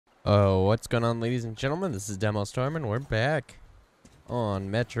Oh, what's going on, ladies and gentlemen? This is DemoStorm, and we're back on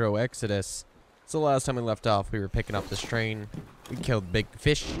Metro Exodus. So last time we left off, we were picking up this train. We killed big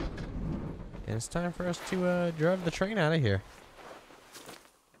fish. And it's time for us to drive the train out of here.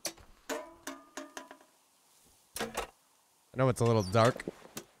 I know it's a little dark.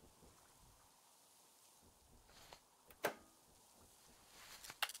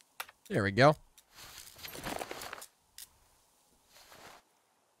 There we go.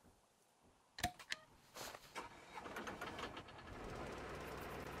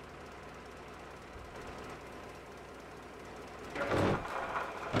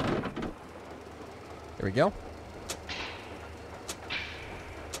 There we go.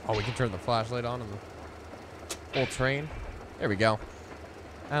 Oh, we can turn the flashlight on in the whole train. There we go.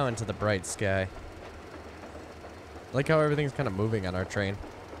 Out into the bright sky. I like how everything's kind of moving on our train.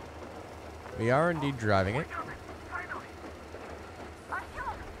 We are indeed driving it.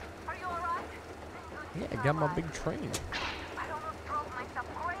 Yeah, I got my big train.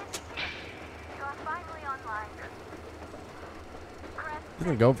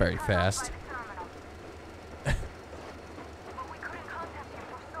 Doesn't go very fast.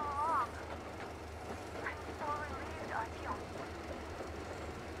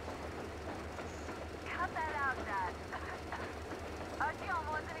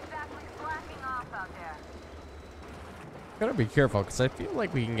 Gotta be careful, because I feel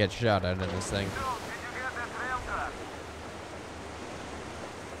like we can get shot out of this thing.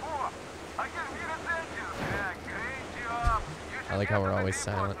 I like how we're always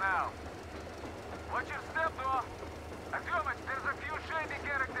silent. Watch your step, though. Артёмыч, there's a few shady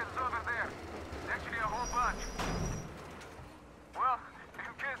characters over there. Actually, a whole bunch. Well,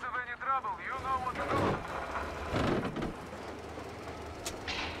 in case of any trouble, you know what to do.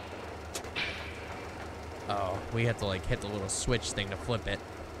 Oh, we have to like hit the little switch thing to flip it.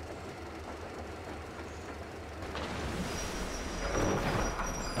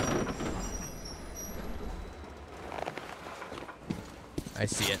 I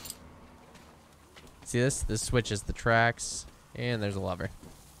see it. See this? This switches the tracks, and there's a lever.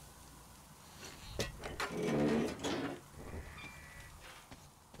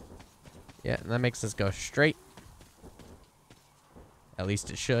 Yeah, and that makes us go straight. At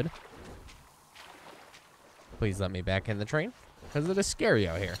least it should. Please let me back in the train, because it is scary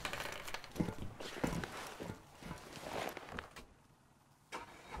out here.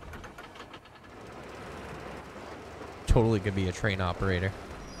 Totally could be a train operator.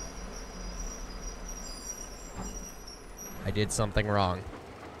 I did something wrong.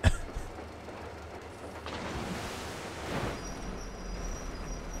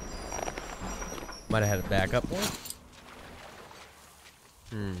 Might have had a backup one.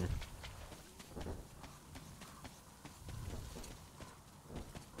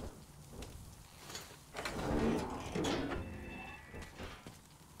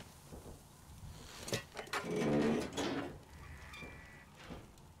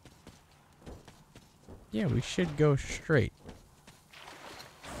 Yeah, we should go straight.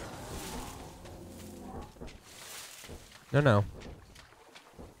 No.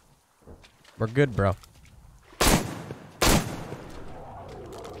 We're good, bro.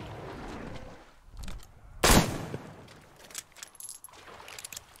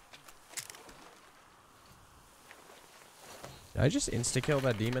 Did I just insta-kill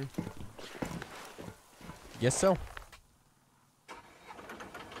that demon? Guess so.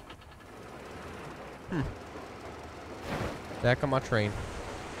 Back on my train.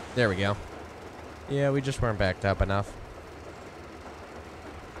 There we go. Yeah, we just weren't backed up enough.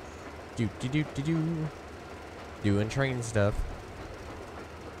 Doing train stuff.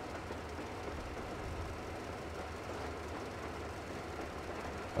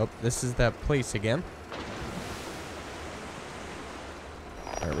 Oh, this is that place again.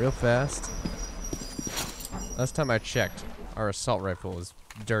 Alright, real fast. Last time I checked, our assault rifle is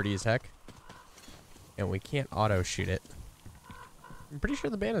dirty as heck. And we can't auto shoot it. I'm pretty sure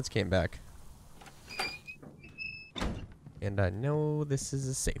the bandits came back. And I know this is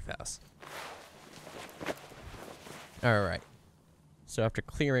a safe house. Alright. So after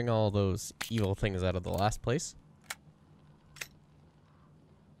clearing all those evil things out of the last place.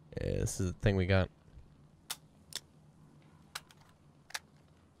 Yeah, this is the thing we got.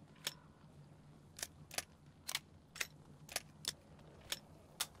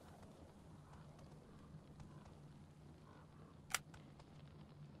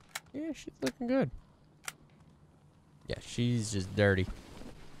 Yeah, she's looking good. Yeah, she's just dirty.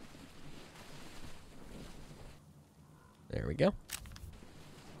 There we go.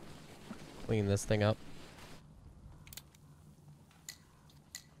 Clean this thing up.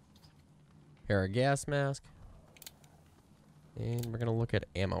 Pair of gas mask. And we're gonna look at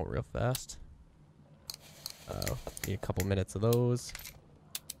ammo real fast. Need a couple minutes of those.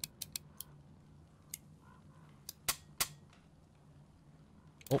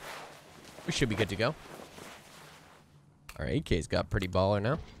 Oh, we should be good to go. Our AK's got pretty baller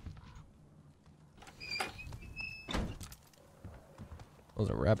now. Those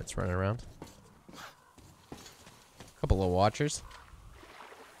are rabbits running around. Couple of watchers.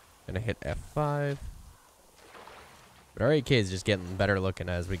 Gonna hit F5. But our AK is just getting better looking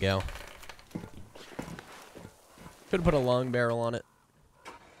as we go. Could put a long barrel on it.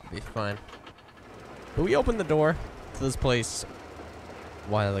 Be fine. But we opened the door to this place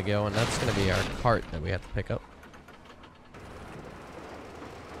a while ago, and that's gonna be our cart that we have to pick up.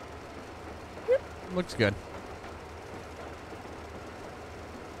 Yep, looks good.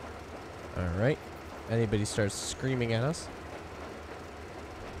 Alright. Anybody starts screaming at us.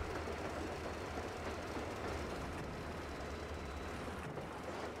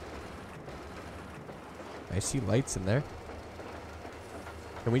 I see lights in there.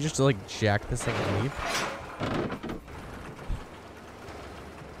 Can we just like jack this thing and leave?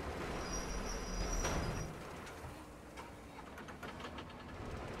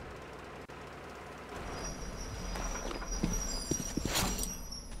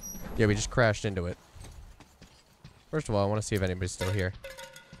 Yeah, we just crashed into it. First of all, I want to see if anybody's still here.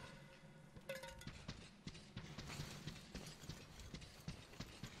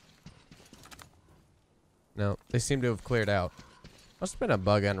 No, they seem to have cleared out. Must have been a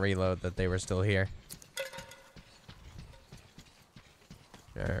bug on reload that they were still here.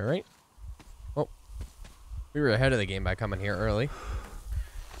 Alright. Oh. We were ahead of the game by coming here early.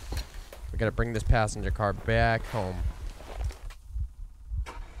 We gotta bring this passenger car back home.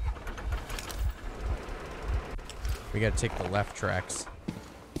 We gotta take the left tracks.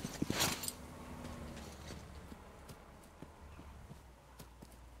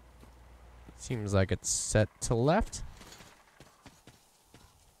 Seems like it's set to left.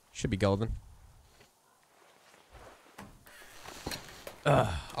 Should be golden.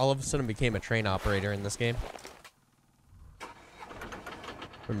 All of a sudden became a train operator in this game.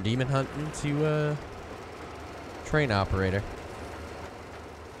 From demon hunting to train operator.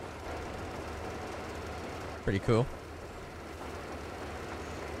 Pretty cool.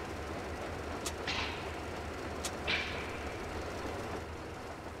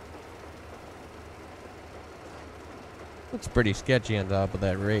 Looks pretty sketchy on top of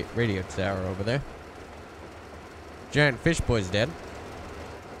that radio tower over there. Giant fish boy's dead.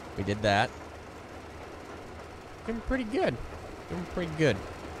 We did that. Doing pretty good. Doing pretty good.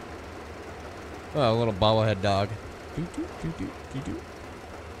 Oh, a little bobblehead dog. Doo -doo -doo -doo -doo -doo.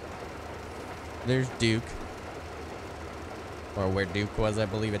 There's Duke. Or where Duke was, I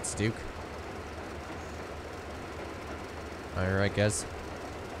believe it's Duke. Alright, guys.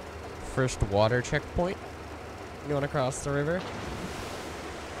 First water checkpoint. Going across the river.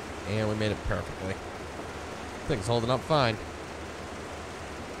 And we made it perfectly. Thing's holding up fine.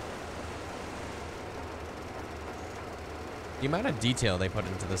 The amount of detail they put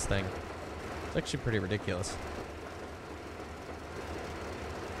into this thing, it's actually pretty ridiculous.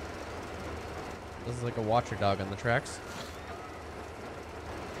 This is like a watcher dog on the tracks.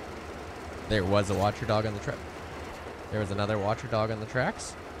 There was a watcher dog on the track. There was another watcher dog on the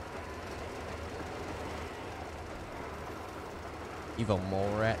tracks. Evil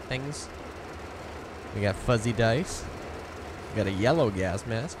mole rat things. We got fuzzy dice. We got a yellow gas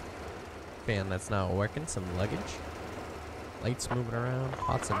mask. Fan that's not working. Some luggage. Lights moving around.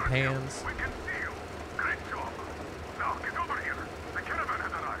 Pots and pans. We can see you. Great job. Now get over here. The caravan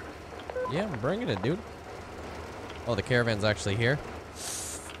has arrived. Yeah, I'm bringing it, dude. Oh, the caravan's actually here.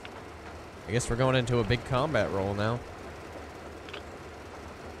 I guess we're going into a big combat role now.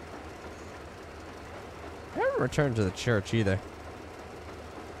 I haven't returned to the church either.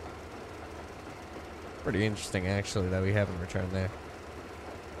 Pretty interesting, actually, that we haven't returned there.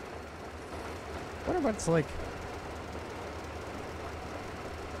 Wonder what it's like.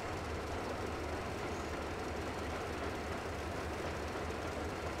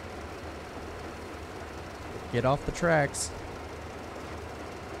 Get off the tracks.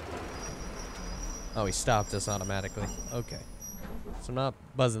 Oh, he stopped us automatically. Okay. So I'm not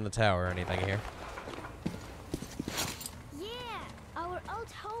buzzing the tower or anything here. Yeah, our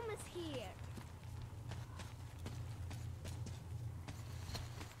old home is here.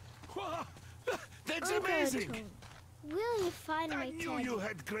 That's Oh, amazing! Gertrude, will you find I my knew teddy? you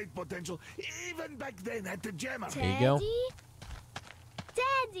had great potential, even back then at the Gemma. There you go.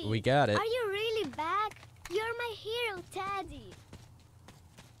 Teddy! We got it. Are you really back? You're my hero, Teddy.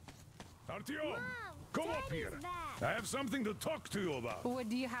 Artyom, Mom, come up Daddy's here. back. I have something to talk to you about. What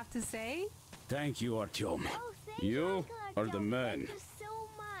do you have to say? Thank you, Artyom. Oh, thank You Uncle are the Artyom. man. Thank you so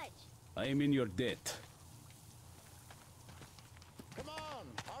much. I am in your debt. Come on,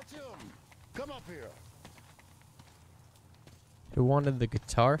 Artyom. Come up here. Who wanted the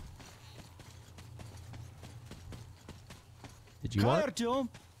guitar? Did you want it? Artyom.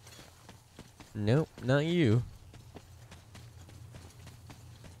 Nope, not you.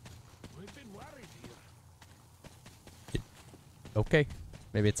 We've been worried here. Okay,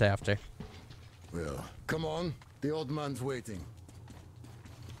 maybe it's after. Well, come on. The old man's waiting.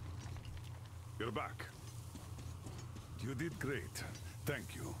 You're back. You did great.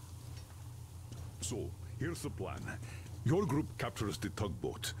 Thank you. So, here's the plan. Your group captures the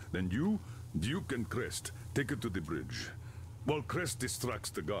tugboat. Then you, Duke, and Crest take it to the bridge. While Crest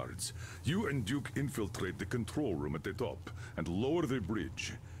distracts the guards, you and Duke infiltrate the control room at the top and lower the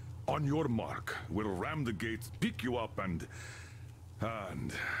bridge. On your mark, we'll ram the gate, pick you up, and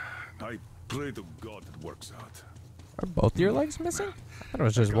I pray to God it works out. Are both your legs missing? I thought it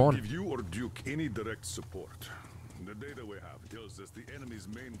was just I can't one. give you or Duke any direct support. The data we have tells us the enemy's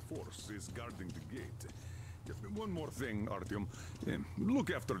main force is guarding the gate. One more thing, Artyom. Look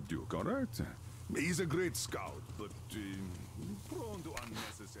after Duke, all right? He's a great scout, but prone to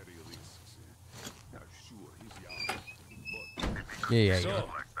unnecessary risks. Sure, he's young, but Yeah. So,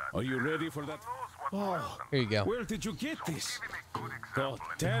 are you ready for that? Oh, Here you go. where did you get this? God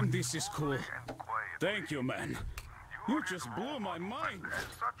damn, this is cool. Thank you, man. You just blew my mind. As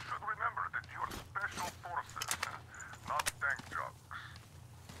such, should remember that you're special forces, not tank jocks.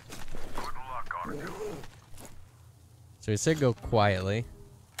 Good luck, Artyom. So we said go quietly.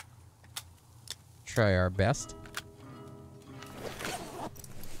 Try our best.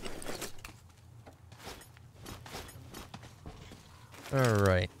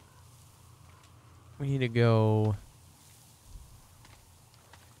 Alright. We need to go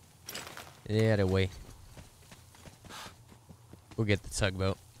the other way. We'll get the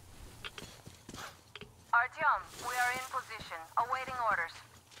tugboat. Artyom, we are in position, awaiting orders.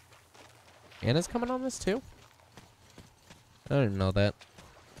 Anna's coming on this too? I didn't know that.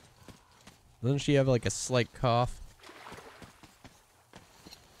 Doesn't she have like a slight cough?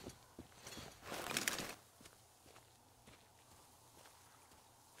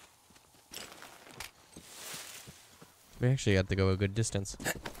 We actually have to go a good distance.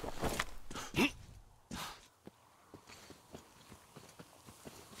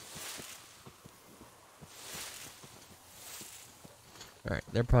 Alright,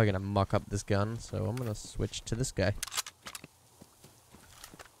 they're probably gonna muck up this gun, so I'm gonna switch to this guy.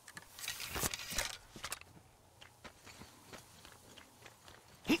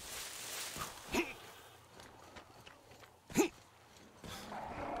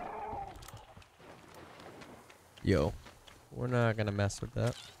 Yo, we're not gonna mess with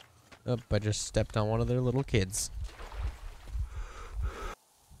that. Oh, I just stepped on one of their little kids.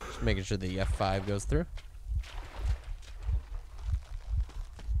 Just making sure the F5 goes through.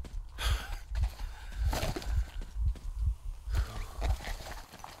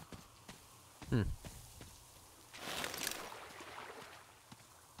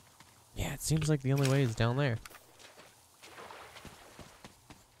 Yeah, it seems like the only way is down there.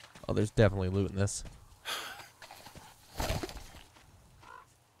 Oh, there's definitely loot in this.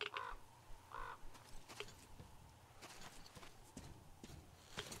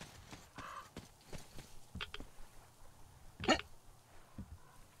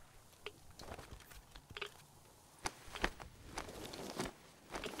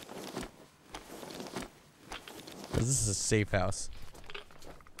 This is a safe house.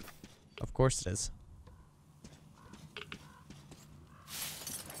 Of course it is.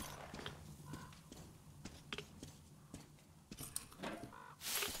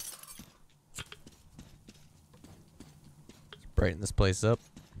 Let's brighten this place up.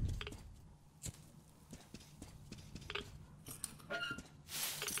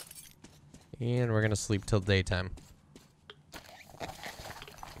 And we're gonna sleep till daytime.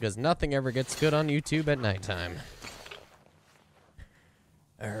 Because nothing ever gets good on YouTube at nighttime.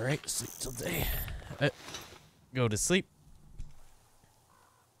 Alright, sleep till day. Go to sleep.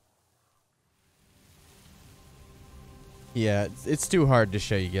 Yeah, it's too hard to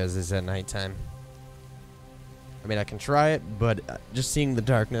show you guys this at nighttime. I mean, I can try it, but just seeing the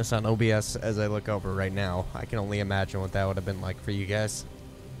darkness on OBS as I look over right now, I can only imagine what that would have been like for you guys.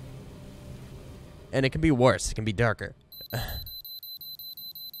 And it can be worse. It can be darker.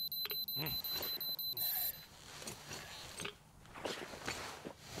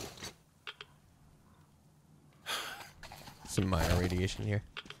 Some minor radiation here.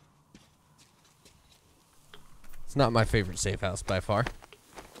 It's not my favorite safe house by far.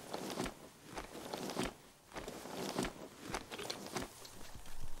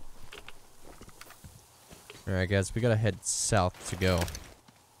 Alright guys, we gotta head south to go.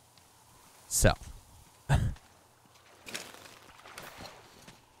 South. But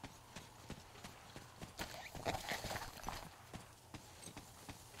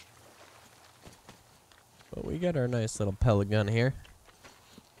we got our nice little pellet gun here.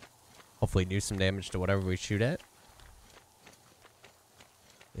 Hopefully do some damage to whatever we shoot at.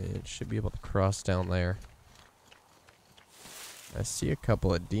 And should be able to cross down there. I see a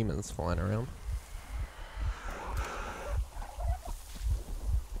couple of demons flying around.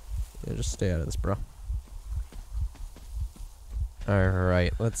 Yeah, just stay out of this, bro.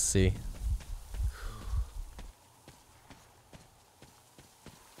 Alright, let's see.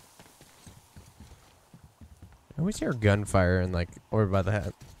 I always hear gunfire and like over by the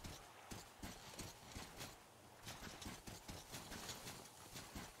hat.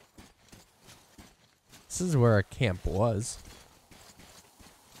 This is where our camp was.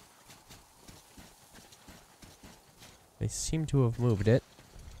 They seem to have moved it.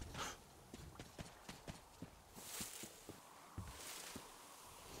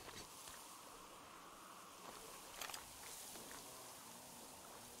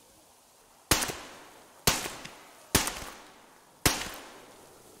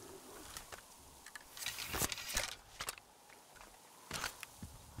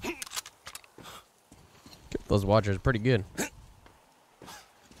 Those watchers pretty good.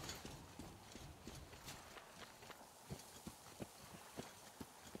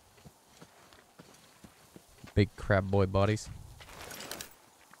 Big crab boy bodies.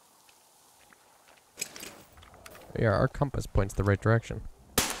 Yeah, our compass points the right direction.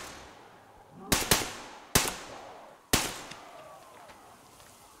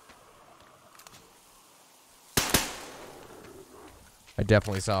 I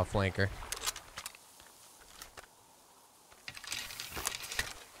definitely saw a flanker.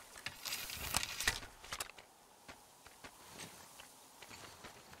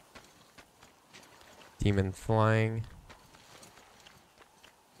 Demon flying.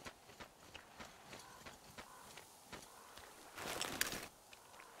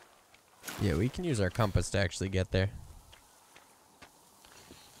 Yeah, we can use our compass to actually get there.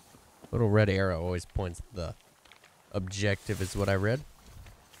 Little red arrow always points the objective is what I read.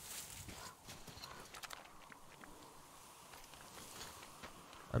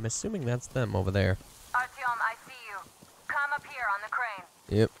 I'm assuming that's them over there. Artyom, I see you. Come up here on the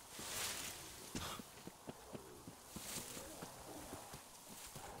crane. Yep.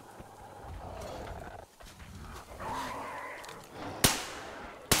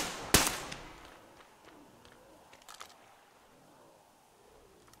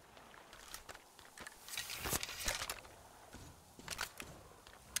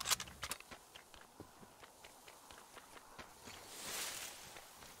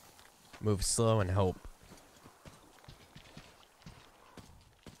 Move slow and hope.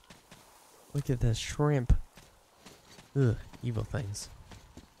 Look at this shrimp. Ugh, evil things.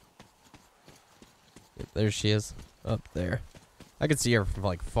 Yep, there she is. Up there. I could see her from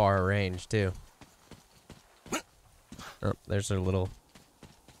like far range too. Oh, there's her little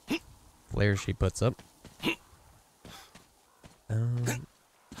flare she puts up. You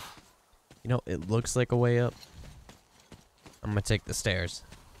know, it looks like a way up. I'm gonna take the stairs.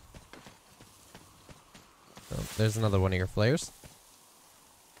 Oh, there's another one of your flares.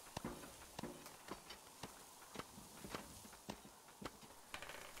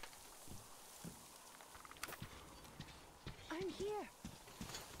 I'm here.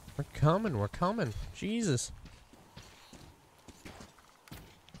 We're coming, we're coming. Jesus.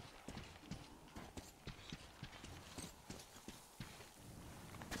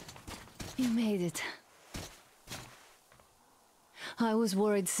 You made it. I was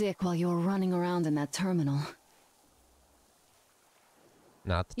worried sick while you were running around in that terminal.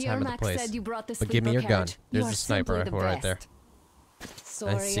 Not the time or the Yermak place. said you brought the But give me your gun. carriage. There's You a are sniper simply the right there. best.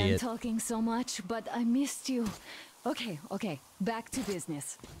 Sorry see I'm it. talking so much, but I missed you. Okay, back to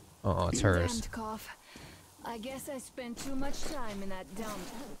business. Oh, it's hers. Damned cough. I guess I spent too much time in that dump.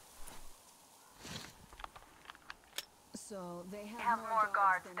 So they We have more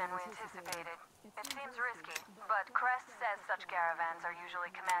guards than we anticipated. It seems risky, but Crest says such caravans are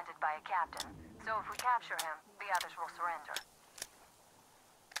usually commanded by a captain. So if we capture him, the others will surrender.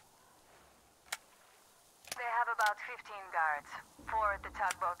 They have about 15 guards. 4 at the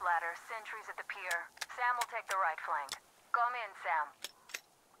tugboat ladder, sentries at the pier. Sam will take the right flank. Come in, Sam.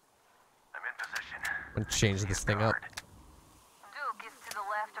 I'm in position. I'm gonna change this thing up. Duke is to the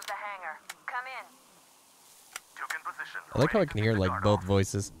left of the hangar. Come in. To took in position. I like how I can hear like both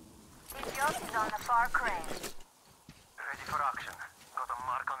voices. Idiot is on the far crane. Ready for action. Got a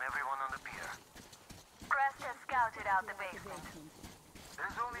mark on everyone on the pier. Crest has scouted out the basement.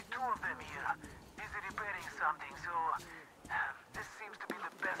 There's only 2 of them here. Busy repairing something, so this seems to be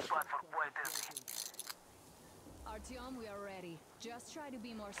the best spot for White Elsie. Artyom, we are ready. Just try to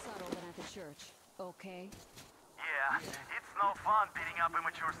be more subtle than at the church, okay? Yeah, it's no fun beating up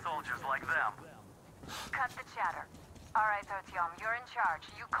immature soldiers like them. Cut the chatter. Alright, Artyom, you're in charge.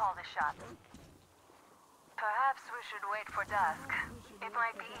 You call the shots. Perhaps we should wait for dusk. It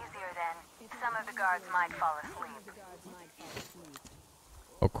might be easier then. Some of the guards might fall asleep.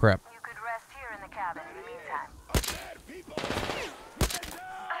 Oh crap. You could rest here in the cabin in the meantime.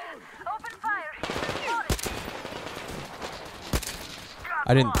 Open fire!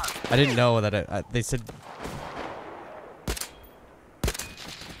 I didn't know that they said.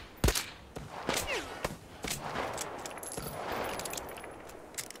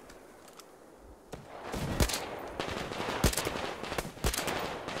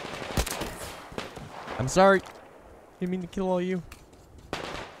 I'm sorry. Didn't mean to kill all you.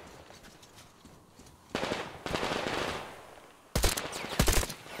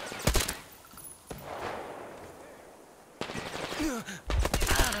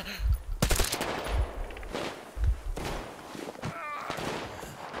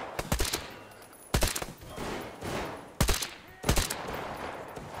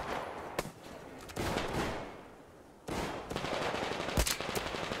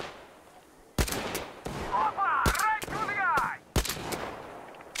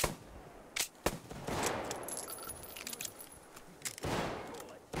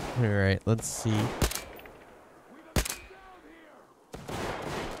 Alright, let's see.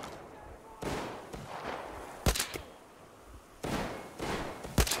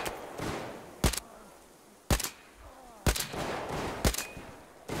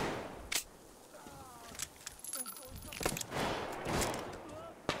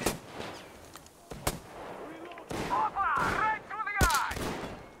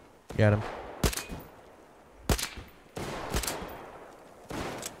 Got him.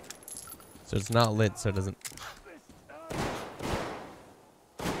 So it's not lit, so it doesn't.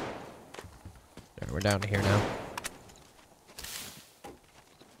 Alright, we're down to here now.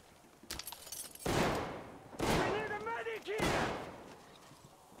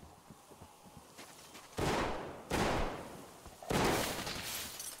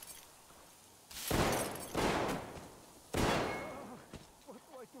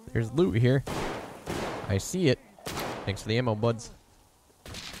 There's loot here. I see it. Thanks for the ammo, buds.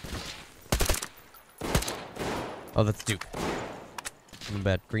 Oh, that's Duke. I'm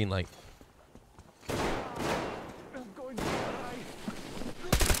bad. Green light.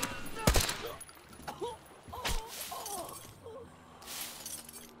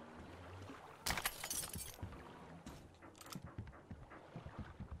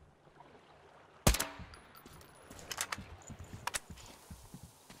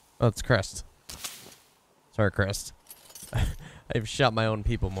 Oh, it's Crest. Sorry, Crest. I've shot my own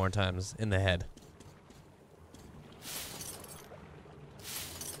people more times in the head.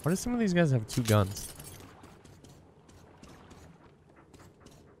 Why do some of these guys have 2 guns?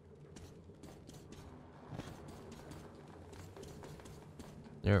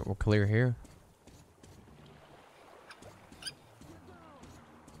 Alright, we'll clear here.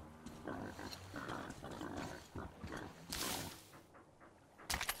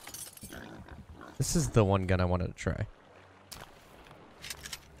 This is the one gun I wanted to try.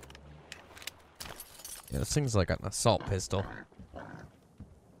 Yeah, this thing's like an assault pistol.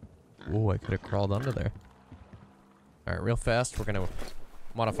 Ooh, I could have crawled under there. Alright, real fast, we're gonna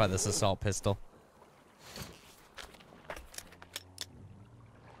modify this assault pistol.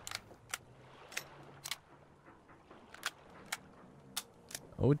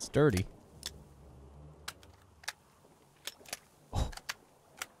 Oh, it's dirty. Oh.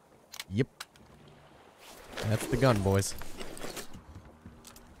 Yep. That's the gun, boys.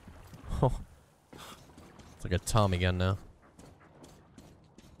 Oh. It's like a Tommy gun now.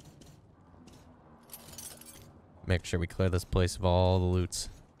 Make sure we clear this place of all the loots.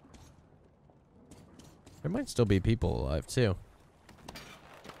 There might still be people alive, too.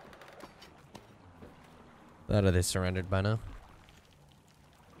 That are they surrendered by now?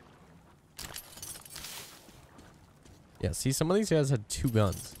 Yeah, see, some of these guys had 2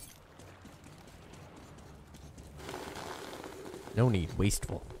 guns. No need,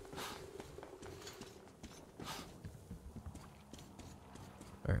 wasteful.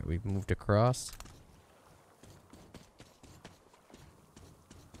 Alright, we've moved across.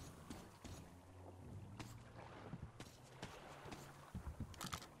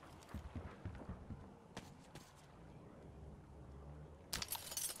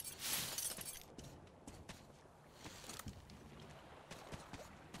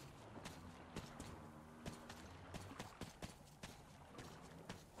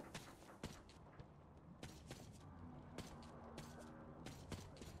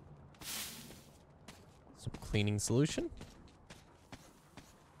 cleaning solution.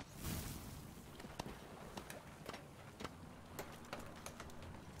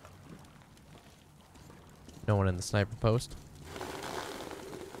 No one in the sniper post.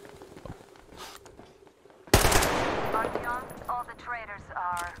 Artyom, all the traitors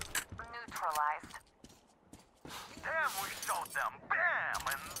are neutralized. Damn, we shot them. Bam!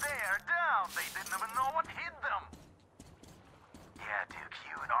 And they're down. They didn't even know what hit them. Yeah, Duke,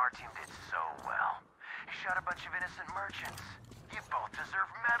 you and our team did so well. You shot a bunch of innocent merchants. You both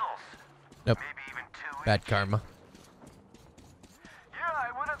deserve medals. Nope. Maybe even 2 Bad each. karma. Yeah,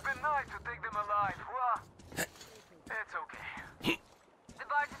 it would have been nice to take them alive. Well, it's okay. The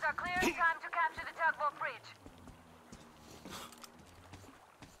barges are clear. Time to capture the tugboat bridge.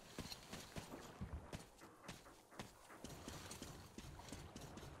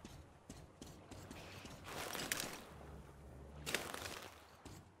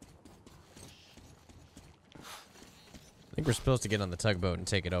 I think we're supposed to get on the tugboat and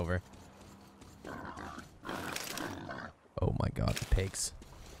take it over. Oh my god, the pigs.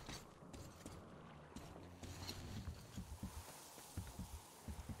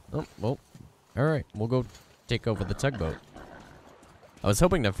 Oh, well. Alright, we'll go take over the tugboat. I was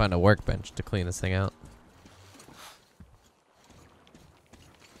hoping to find a workbench to clean this thing out.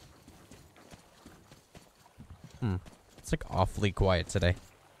 It's like awfully quiet today.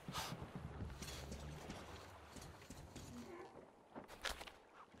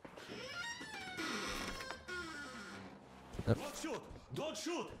 Don't shoot! Don't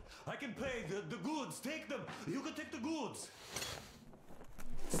shoot! I can pay the goods. Take them. You can take the goods.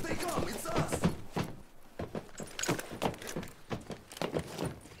 Stay calm, it's us!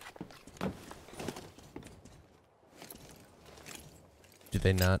 Do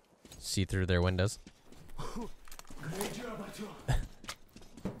they not see through their windows? Great job, Artyom.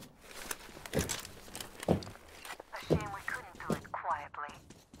 A shame we couldn't do it quietly.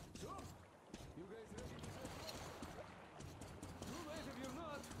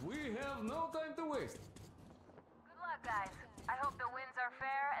 We have no time to waste. Good luck, guys. I hope the winds are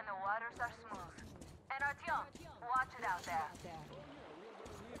fair and the waters are smooth. And Artyom, watch it out there.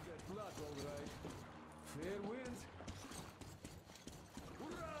 Fair winds.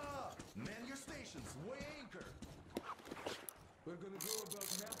 Hurrah! Man your stations, weigh anchor! We're gonna go about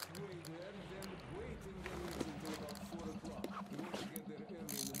halfway there, then wait in the winds until about 4 o'clock. We want to get there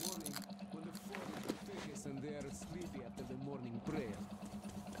early in the morning when the fog is the thickest and they are sleepy after the morning prayer.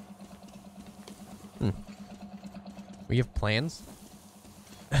 We have plans?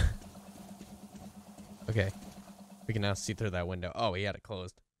 Okay. We can now see through that window. Oh, he had it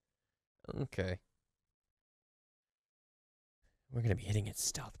closed. Okay. We're gonna be hitting it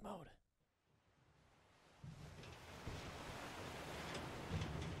stealth mode.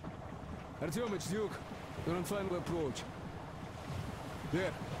 Artyom, it's Duke. You're on final approach.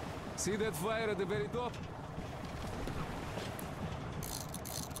 There. See that fire at the very top?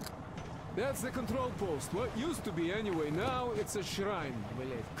 That's the control post. What used to be anyway. Now it's a shrine.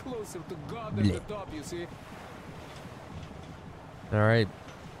 Closer to God at the top, you see. Alright.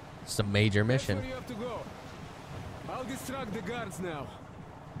 It's a major That's mission. where you have to go. I'll distract the guards now.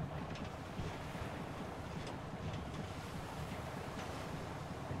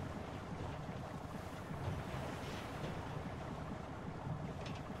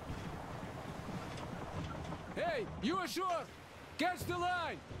 Hey, you ashore! Catch the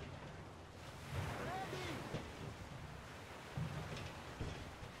line!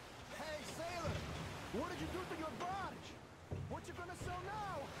 Hey, sailor! What did you do to your barge? What you gonna sell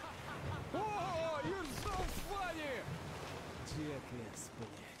now? Oh, you're so funny! Jackass,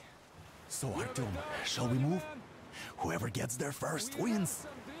 блядь. So, Artyom, shall we move? Whoever gets there first wins.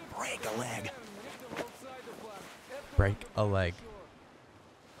 Break a leg. Break a leg.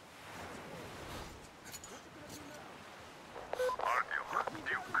 Artyom,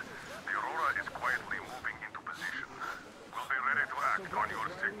 Duke, the Aurora is quietly moving into position. We'll be ready to act on your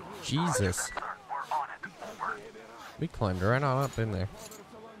signal. Jesus. We're on it. Over. We climbed right on up in there.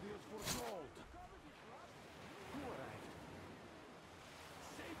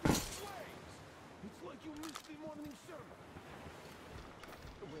 It's like you missed the morning service.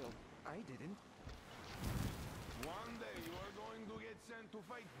 Well, I didn't. One day you are going to get sent to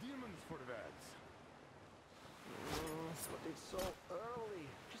fight demons for that. But it's so early.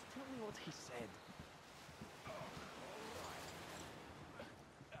 Just tell me what he said.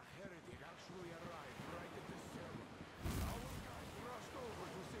 A heretic actually arrived right at the ceremony. Our guys rushed over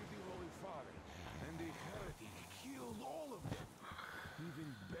to save the Holy Father, and the heretic killed all of them. Even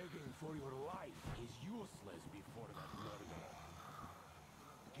begging for your life is useless before that murder.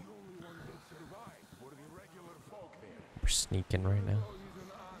 The only ones that survived were the regular sneaking right now.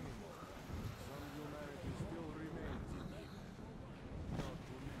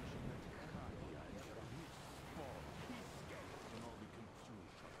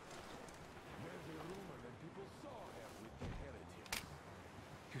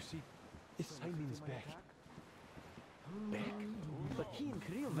 You see, Simon's back. Back? But he and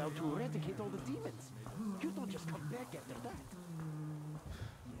Kriel vowed to eradicate all the demons. You don't just come back after that.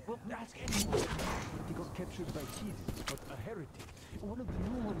 Well, ask anyone. He got captured by Jesus, but a heretic. One of the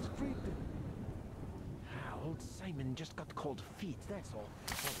new ones freed him. Old Simon just got cold feet, that's all.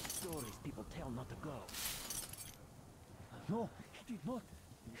 All the stories people tell not to go. No, he did not.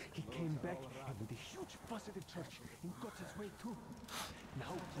 He came back and made a huge fuss at the church and got his way too.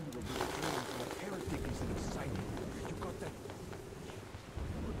 Now he will be thrown to a heretic instead of Simon. You got that?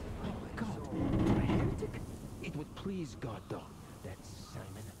 Oh God, a heretic? It would please God though. That's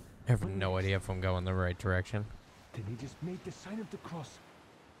Simon. I have no idea if I'm going the right direction. Then he just made the sign of the cross,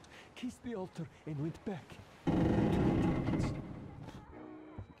 kissed the altar, and went back.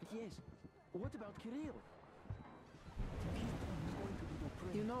 Yes. What about Kirill?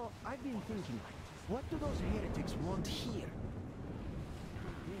 You know, I've been thinking, what do those heretics want here?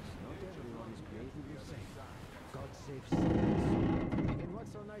 Yes, not everyone is created the same. God save some. And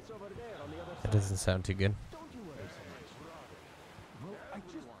what's so nice over there on the other side? That doesn't sound too good. Don't you worry so much. Well, I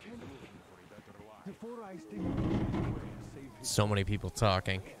just can't. Before I stay save his So many people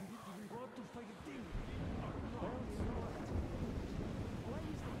talking.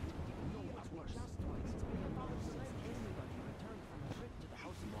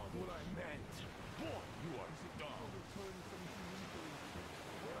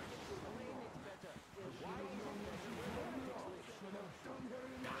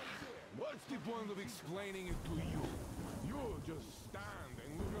 What's the point of explaining it to you? You just stand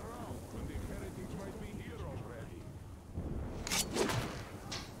and look around when the heretics might be here already.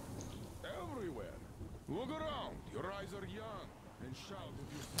 Everywhere. Look around. Your eyes are young. And shout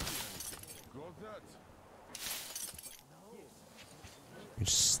if you see anything. Got that? You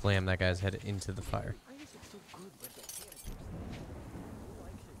just slam that guy's head into the fire.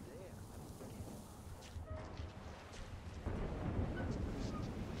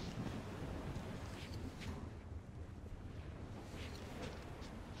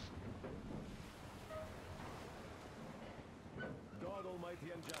 God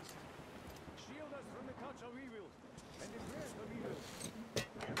Almighty and just. Shield us from the touch of evil and the breath of evil.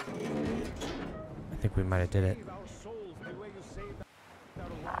 I think we might have did it. Save our souls the way you saved our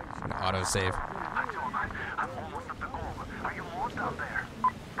lives. An autosave. I'm almost at the goal. Are you almost down there?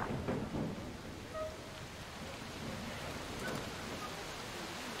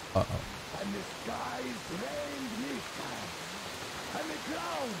 Uh-oh. And the skies rained missiles, and the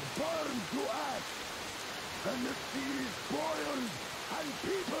ground burned to ash, and the seas boiled, and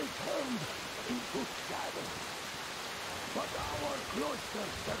people turned into shadows. But our cloister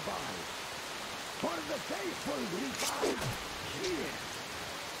survived, for the faithful revived here.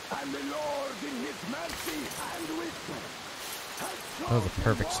 And the Lord in his mercy and wisdom has That was a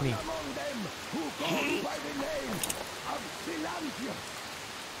perfect chosen sneak. one among them who goes by the name of Silantius.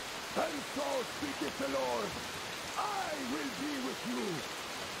 And so speaketh the Lord, I will be with you,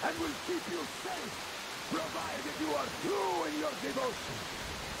 and will keep you safe, provided you are true in your devotion,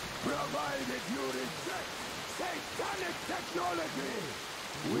 provided you reject satanic technology.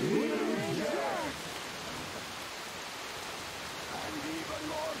 We reject. And even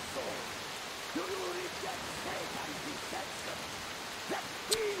more so, do you reject Satan's deception? That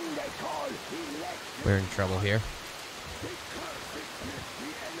thing they call election. We're in trouble here. The cursed gift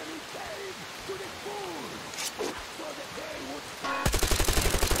the enemy gave to the fools, so that they would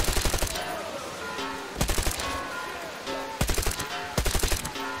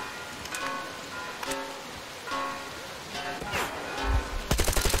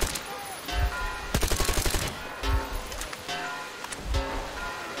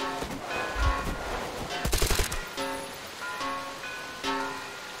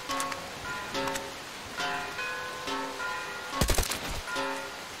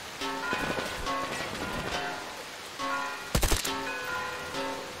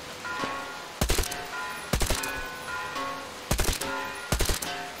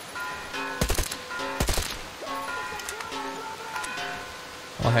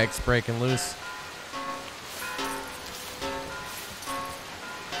All heck's breaking loose.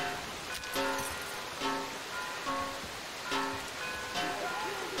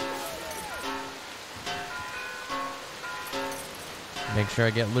 Make sure I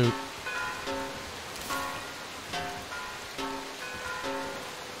get loot.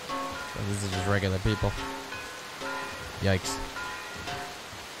 So this is just regular people. Yikes.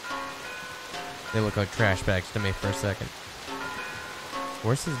 They look like trash bags to me for a second.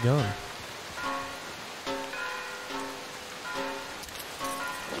 Where's his gun?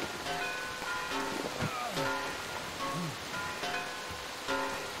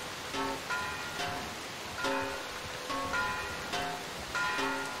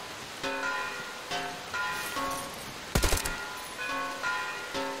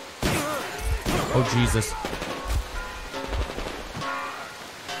 Oh, Jesus.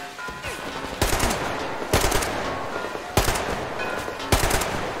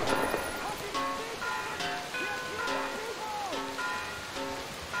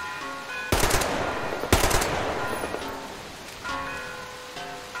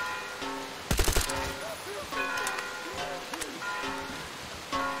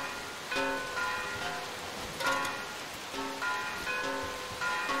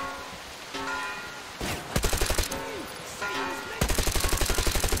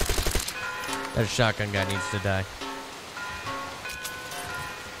 That shotgun guy needs to die.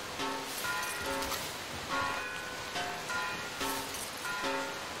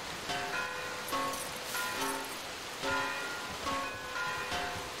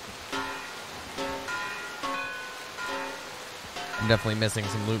 I'm definitely missing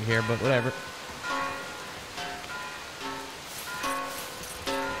some loot here, but whatever.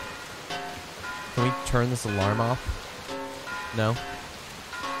 Can we turn this alarm off? No?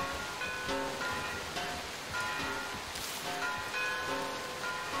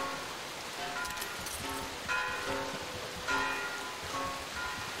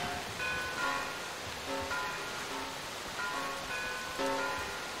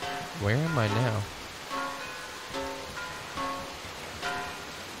 Where am I now?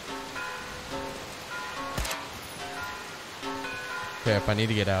 Okay, if I need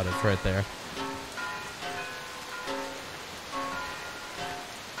to get out, it's right there.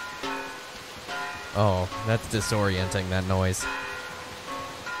 Oh, that's disorienting, that noise.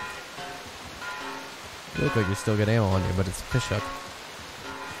 You look like you still got ammo on you, but it's a fish hook.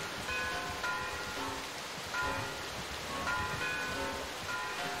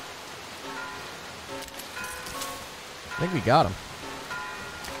 I think we got him.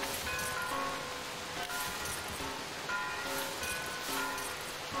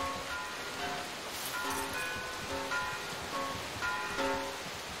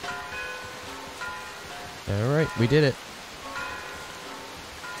 All right, we did it.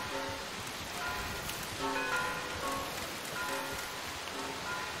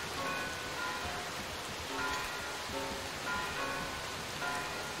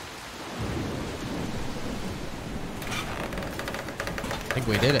 I think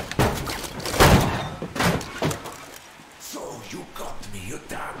we did it. So you got me, you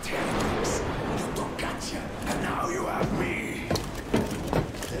damn heretics. You took Katya, and now you have me.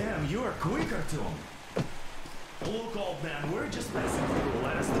 Damn, you are quicker, Tom. Look, old man, we're just passing through.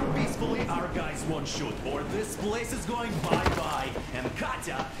 Let us through peacefully. Our guys won't shoot, or this place is going bye-bye. And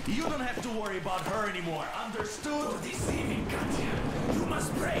Katya, you don't have to worry about her anymore. Understood? For deceiving Katya, you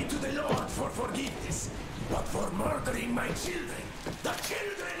must pray to the Lord for forgiveness. But for murdering my children, the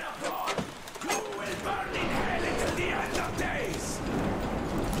children of God, you will burn in hell until the end of days.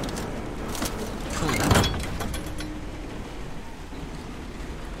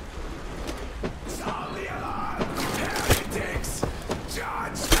 Sound the alarm! Heretics!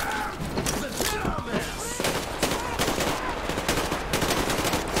 Judge them! The dumbest!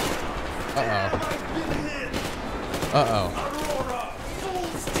 Uh-oh. I've been hit! Uh-oh. Aurora! Full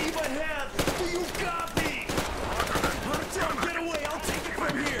steam ahead! You got me! Artyom, get away! I'll take it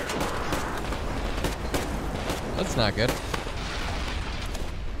from here! That's not good.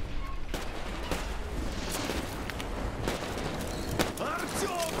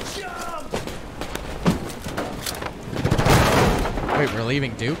 Artyom, jump! Wait, we're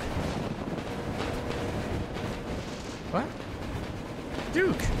leaving Duke? What?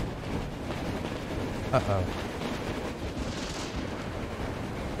 Duke! Uh-oh.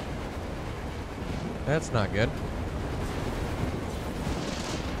 That's not good.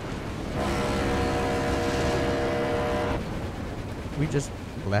 We just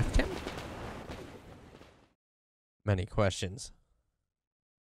left him? Many questions.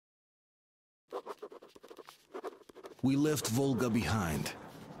 We left Volga behind.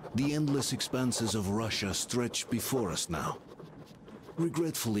 The endless expanses of Russia stretch before us now.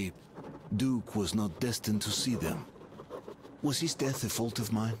 Regretfully, Duke was not destined to see them. Was his death a fault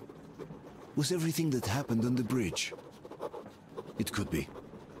of mine? Was everything that happened on the bridge? It could be.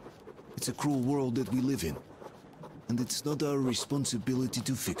 It's a cruel world that we live in, and it's not our responsibility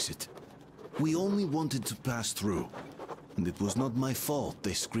to fix it. We only wanted to pass through. and it was not my fault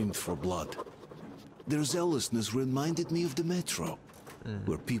they screamed for blood. Their zealousness reminded me of the Metro,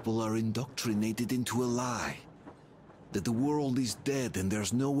 where people are indoctrinated into a lie. That the world is dead and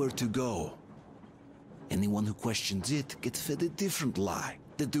there's nowhere to go. Anyone who questions it gets fed a different lie,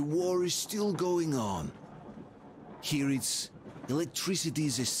 that the war is still going on. Here it's electricity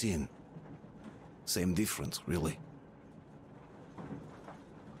is a sin. Same difference, really.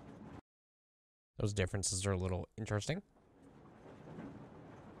 Those differences are a little interesting.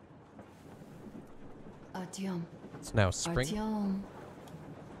 Artyom. It's now spring. Artyom.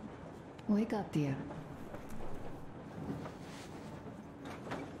 Wake up, dear.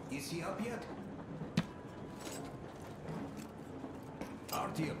 Is he up yet?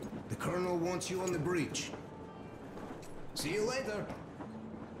 Artyom, the Colonel wants you on the breach. See you later.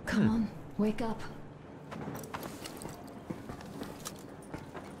 Come on, wake up.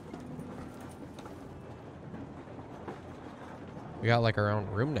 We got like our own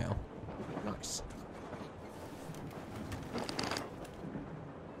room now. Nice.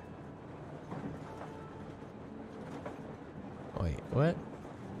 Wait, what?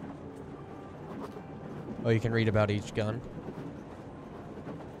 Oh, you can read about each gun.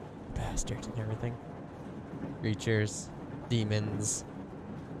 Bastards and everything. Creatures, demons,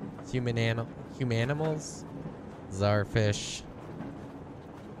 humanimals, czarfish,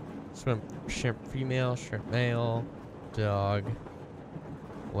 shrimp female, shrimp male, dog,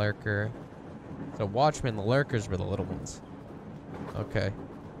 lurker. So watchmen, the lurkers were the little ones. Okay.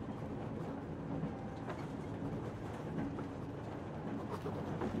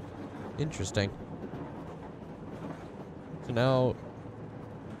 Interesting. So now,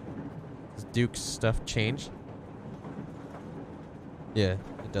 does Duke's stuff change? Yeah,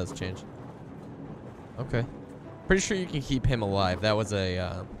 it does change. Okay. Pretty sure you can keep him alive. That was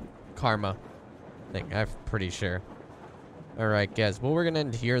a karma thing, I'm pretty sure. Alright, guys. Well, we're going to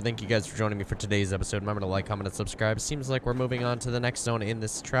end here. Thank you guys for joining me for today's episode. Remember to like, comment, and subscribe. Seems like we're moving on to the next zone in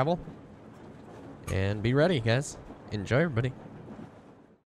this travel. And be ready, guys. Enjoy, everybody.